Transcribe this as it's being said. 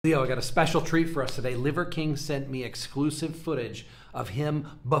Leo, I got a special treat for us today. Liver King sent me exclusive footage of him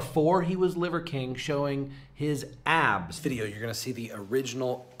before he was Liver King, showing his abs. Video, you're gonna see the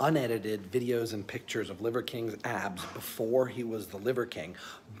original unedited videos and pictures of Liver King's abs before he was the Liver King.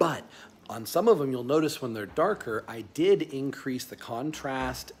 But on some of them, you'll notice when they're darker, I did increase the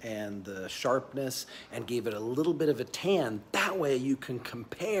contrast and the sharpness and gave it a little bit of a tan. That way you can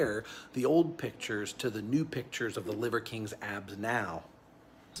compare the old pictures to the new pictures of the Liver King's abs now.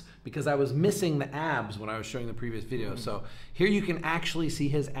 Because I was missing the abs when I was showing the previous video. So here you can actually see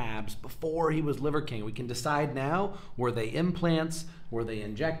his abs before he was Liver King. We can decide now, were they implants? Were they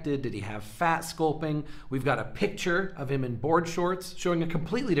injected? Did he have fat sculpting? We've got a picture of him in board shorts showing a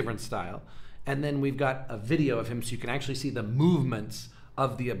completely different style. And then we've got a video of him so you can actually see the movements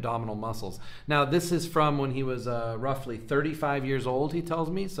of the abdominal muscles. Now this is from when he was roughly 35 years old, he tells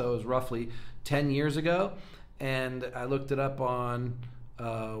me. So it was roughly 10 years ago. And I looked it up on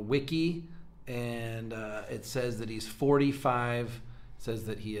Wiki, and it says that he's 45. It says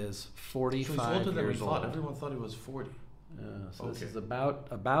that he is 45 so he's older than we years thought. old. Everyone thought he was 40. So this is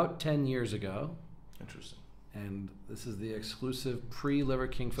about 10 years ago. Interesting. And this is the exclusive pre-Liver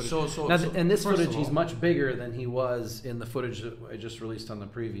King footage. And this footage, he's much bigger than he was in the footage that I just released on the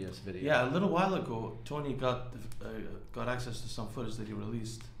previous video. Yeah, a little while ago, Tony got access to some footage that he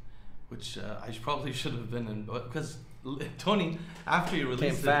released, which I probably should have been in, because Tony, after he released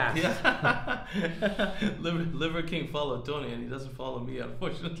came fast. Yeah, Liver King followed Tony, and he doesn't follow me,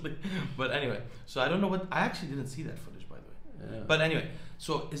 unfortunately. But anyway, so I don't know what, I actually didn't see that footage, by the way. Yeah. But anyway,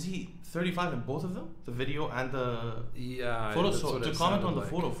 so is he 35 in both of them, the video and the photo? So to comment on the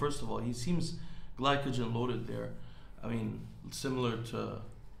photo, first of all, he seems glycogen loaded there. I mean, similar to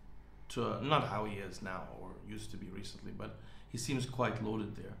not how he is now or used to be recently, but he seems quite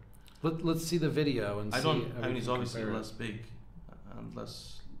loaded there. Let's see the video and see. I mean, he's obviously less big and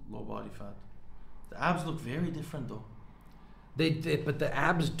less low body fat. The abs look very different though. But the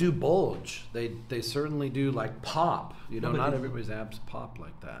abs do bulge. They certainly do, like, pop. You know, not everybody's abs pop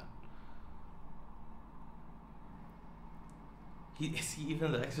like that.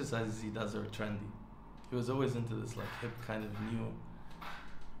 Even the exercises he does are trendy. He was always into this like hip kind of new.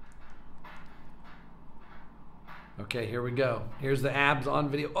 Okay, here we go. Here's the abs on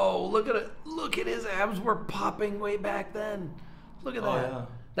video. Oh, look at it. Look at his abs were popping way back then. Look at that. Yeah.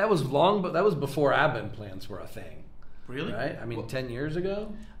 That was long, but that was before ab implants were a thing. Really? Right? I mean, well, 10 years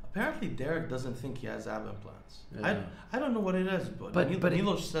ago? Apparently Derek doesn't think he has ab implants. Yeah. I don't know what it is, but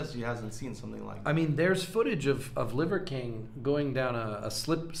Milos says he hasn't seen something like that. I mean, there's footage of Liver King going down a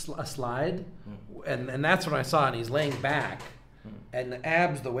slide, and that's when I saw it, and he's laying back. And the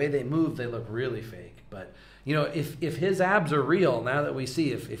abs, the way they move, they look really fake. But, you know, if his abs are real, now that we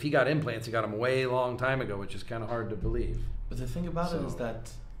see, if he got implants, he got them way long time ago, which is kind of hard to believe. But the thing about it is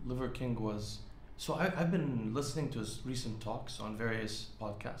that Liver King was... So I've been listening to his recent talks on various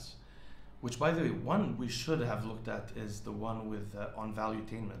podcasts, which, by the way, one we should have looked at is the one with on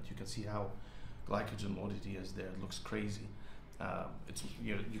valuetainment. You can see how glycogen loaded he is there. It looks crazy. It's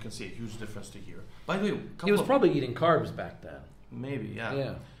you can see a huge difference to here. By the way, he was probably eating carbs back then. Maybe, yeah.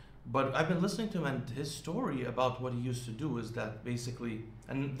 Yeah. But I've been listening to him, and his story about what he used to do is that basically,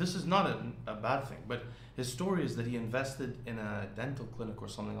 and this is not a bad thing, but his story is that he invested in a dental clinic or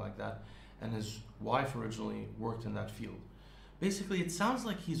something like that, and his wife originally worked in that field. Basically, it sounds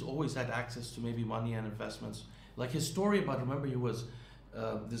like he's always had access to maybe money and investments. Like his story about, remember, he was,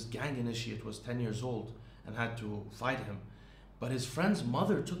 this gang initiate was 10 years old and had to fight him. But his friend's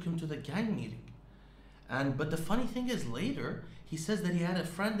mother took him to the gang meeting. But the funny thing is, later, he says that he had a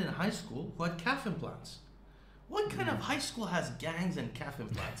friend in high school who had calf implants. What kind of high school has gangs and calf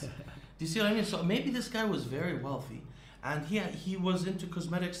implants? Do you see what I mean? So maybe this guy was very wealthy, and he was into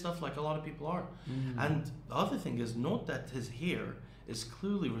cosmetic stuff like a lot of people are. And the other thing is, note that his hair is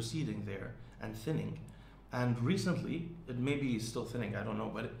clearly receding there and thinning. And recently, it maybe is still thinning, I don't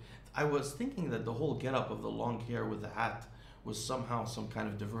know, but I was thinking that the whole getup of the long hair with the hat was somehow some kind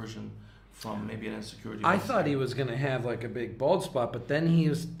of diversion from maybe an insecurity. I thought he was going to have like a big bald spot, but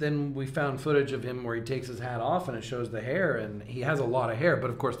then we found footage of him where he takes his hat off and it shows the hair, and he has a lot of hair. But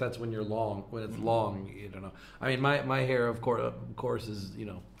of course, that's when you're long. When it's long, you don't know. I mean, my hair, of course, is, you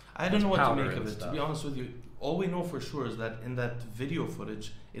know. I don't know what to make of it. To be honest with you, all we know for sure is that in that video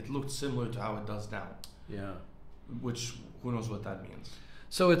footage, it looked similar to how it does now. Yeah. Which, who knows what that means?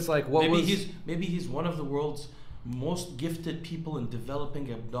 So it's like maybe he's one of the world's most gifted people in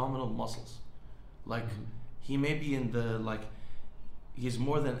developing abdominal muscles. Like he may be in the he's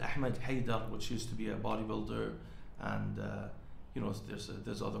more than Ahmed Haidar, which used to be a bodybuilder, and you know,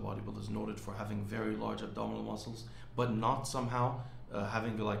 there's other bodybuilders noted for having very large abdominal muscles, but not somehow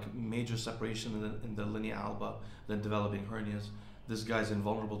having like major separation in the linea alba, then developing hernias. This guy's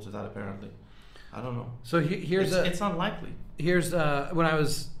invulnerable to that apparently. I don't know. So it's unlikely. Here's when I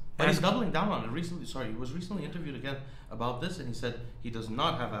was. But he's doubling down on it recently. Sorry, he was recently interviewed again about this, and he said he does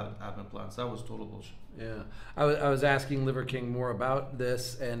not have ab implants. That was total bullshit. Yeah, I was asking Liver King more about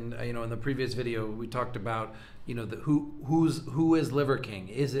this, and in the previous video we talked about who is Liver King?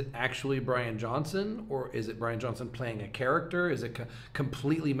 Is it actually Brian Johnson, or is it Brian Johnson playing a character? Is it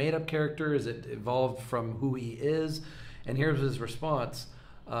completely made up character? Is it evolved from who he is? And here's his response.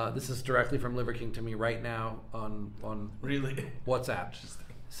 This is directly from Liver King to me right now on really WhatsApp.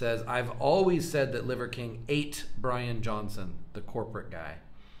 Says, I've always said that Liver King ate Brian Johnson, the corporate guy.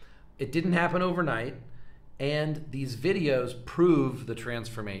 It didn't happen overnight, and these videos prove the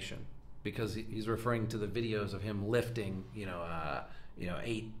transformation, because he's referring to the videos of him lifting,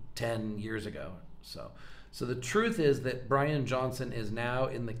 8-10 years ago. So the truth is that Brian Johnson is now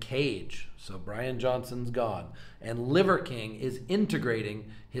in the cage. So Brian Johnson's gone, and Liver King is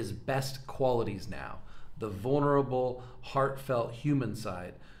integrating his best qualities now, the vulnerable, heartfelt human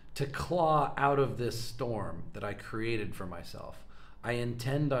side, to claw out of this storm that I created for myself. I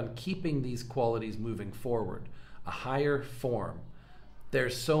intend on keeping these qualities moving forward, a higher form.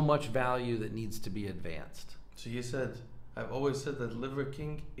 There's so much value that needs to be advanced. So you said, I've always said that Liver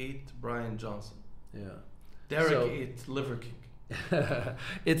King ate Brian Johnson. Yeah. Derek ate Liver King.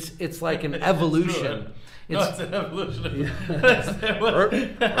 It's like an evolution. It's an evolution. It's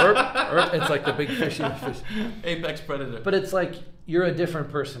like the big fishy fish. Apex predator. But it's like you're a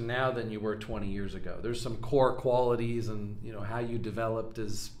different person now than you were 20 years ago. There's some core qualities, and how you developed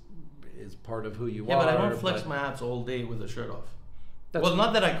is part of who you are. Yeah, but I don't flex my abs all day with a shirt off. Well,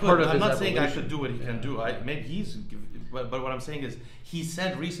 not that I could. I'm not saying I should do what he can do. Maybe he's. But what I'm saying is, he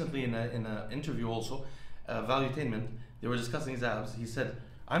said recently in an interview also, Valuetainment, they were discussing his abs. He said,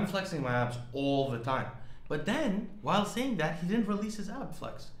 I'm flexing my abs all the time. But then, while saying that, he didn't release his ab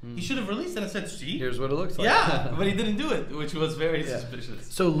flex. He should have released it and said, see? Here's what it looks like. Yeah, but he didn't do it, which was very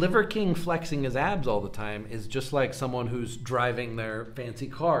suspicious. So Liver King flexing his abs all the time is just like someone who's driving their fancy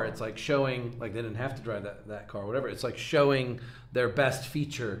car. It's like showing, like they didn't have to drive that car, whatever. It's like showing their best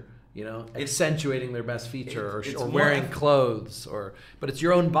feature, accentuating their best feature, or wearing clothes, but it's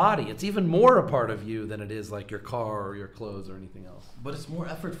your own body. It's even more a part of you than it is like your car or your clothes or anything else. But it's more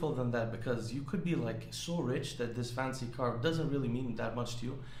effortful than that, because you could be like so rich that this fancy car doesn't really mean that much to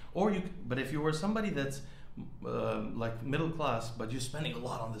you, but if you were somebody that's like middle class, but you're spending a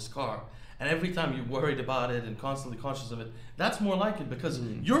lot on this car, and every time you're worried about it and constantly conscious of it, that's more like it, because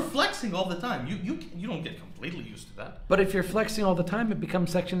you're flexing all the time. You don't get completely used to that. But if you're flexing all the time, it becomes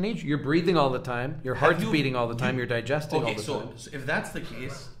second nature. You're breathing all the time. Your heart's beating all the time. You're digesting all the time. So if that's the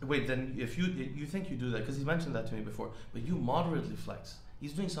case, wait, then if you think you do that, because he mentioned that to me before, but you moderately flex.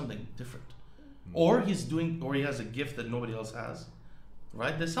 He's doing something different. Or he has a gift that nobody else has.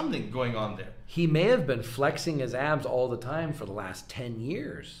 Right? There's something going on there. He may have been flexing his abs all the time for the last 10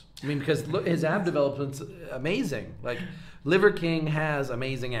 years. I mean, because look, his ab development's amazing. Like, Liver King has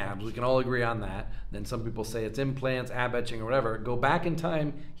amazing abs. We can all agree on that. Then some people say it's implants, ab etching, or whatever. Go back in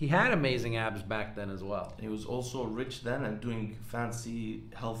time, he had amazing abs back then as well. He was also rich then and doing fancy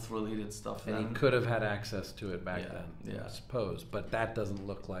health-related stuff and then. He could have had access to it back then, yeah. I suppose. But that doesn't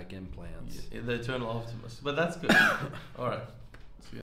look like implants. The eternal optimist. But that's good. All right.